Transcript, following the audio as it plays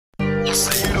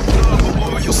Say you the plug,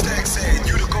 but where your stacks at?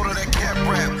 You the go to that cap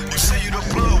rap. You say you the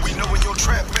plug, we know where your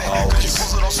trap at. Cause you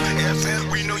pull it on some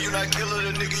FM, we know you not killer,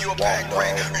 the nigga, you a pack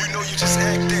rat. You know you just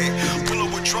act that. Pull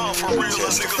up with drum for real, a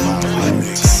nigga look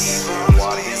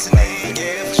what?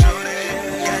 Yeah, for sure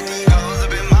that. Got these goals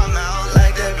up in my mouth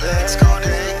like that black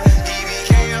Kodak.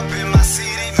 EBK up in my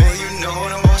city, man, you know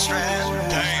the most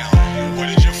rap. Damn, where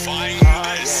did you find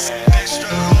this? That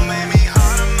struggle made me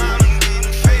harder, mom, I'm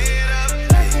getting fed up.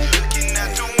 Looking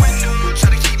out the window, try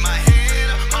to keep my head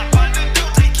up. My partner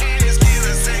don't take care of his kids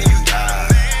and say you got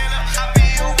a man up. I'd be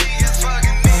a weak ass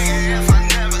fucking nigga if I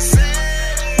never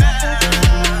said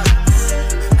nah.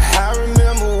 I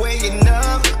remember waking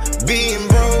up, being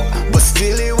broke, but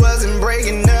still it wasn't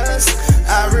breaking us.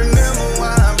 I remember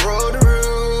why I broke the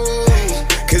rules,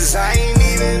 cause I ain't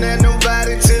even had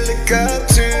nobody to look up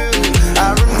to.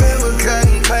 I remember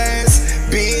cutting class,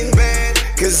 being bad,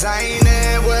 cause I ain't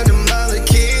had what them other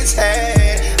kids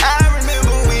had. I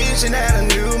remember wishing that I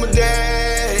knew my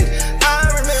dad. I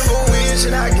remember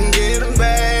wishing I can get him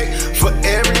back. For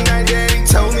every night that he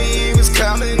told me he was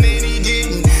coming and he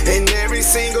didn't. And every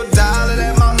single dollar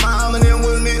that my mom and them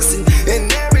was missing. And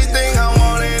everything I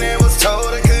wanted and was told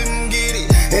I couldn't get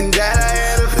it. And that I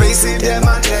had to face it, that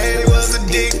my daddy was a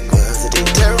dick.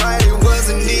 That right, it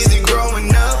wasn't easy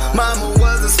growing up. Mama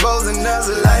was exposing us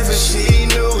to life and she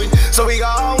knew it. So we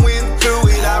all went through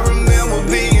it. I remember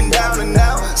being down and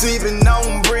out, sleeping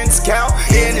on Brent's couch,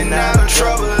 in and out of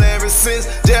trouble ever since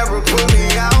Deborah put me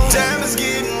out. Damn, it's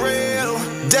getting real.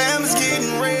 Damn, it's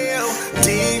getting real.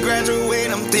 Didn't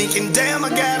graduate, I'm thinking, damn, I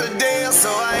got a deal. So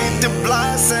I hit the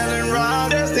block selling raw,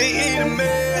 that's the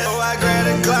email. So I grabbed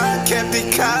a Glock, kept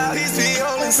it cocked, he's the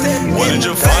only step. Where did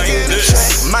you find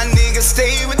this? My nigga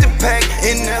stayed with the pack,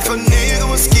 and if a nigga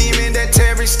was scheming, that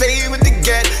Terry stayed with the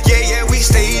gat. Yeah, we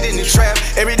stayed in the trap.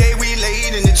 Every day we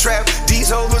laid in the trap.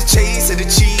 These hoes was chasing the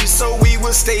cheese, so we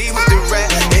would stay with the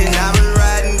rat. And I was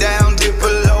riding down dip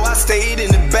below, I stayed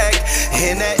in the back.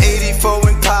 In that 84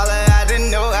 Impala, I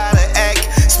didn't know how to act.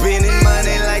 Spending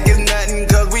money like it's nothing,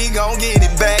 cause we gon' get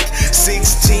it back.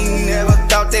 16, never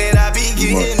thought that I'd be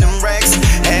getting them racks.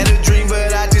 Had a dream,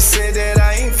 but I just said that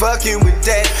I ain't fucking with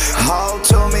that. Hall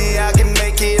told me I can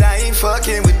make it, I ain't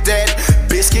fucking with that.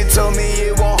 Biscuit told me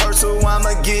it won't hurt, so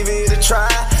I'ma give it a try.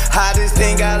 I just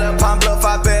think got a palm bluff,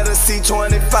 I better see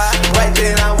 25. Right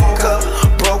then I woke up,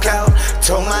 broke out,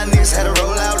 told my niggas had to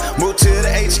roll out. Moved to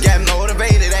the H, got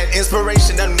motivated, that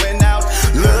inspiration done went out.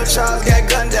 Lil' Charles got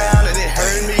gunned down and it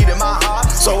hurt me to my heart.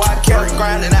 So I kept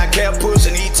grinding, I kept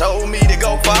pushing, he told me to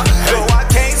go far. So I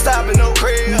can't stop in no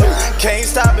crib, can't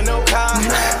stop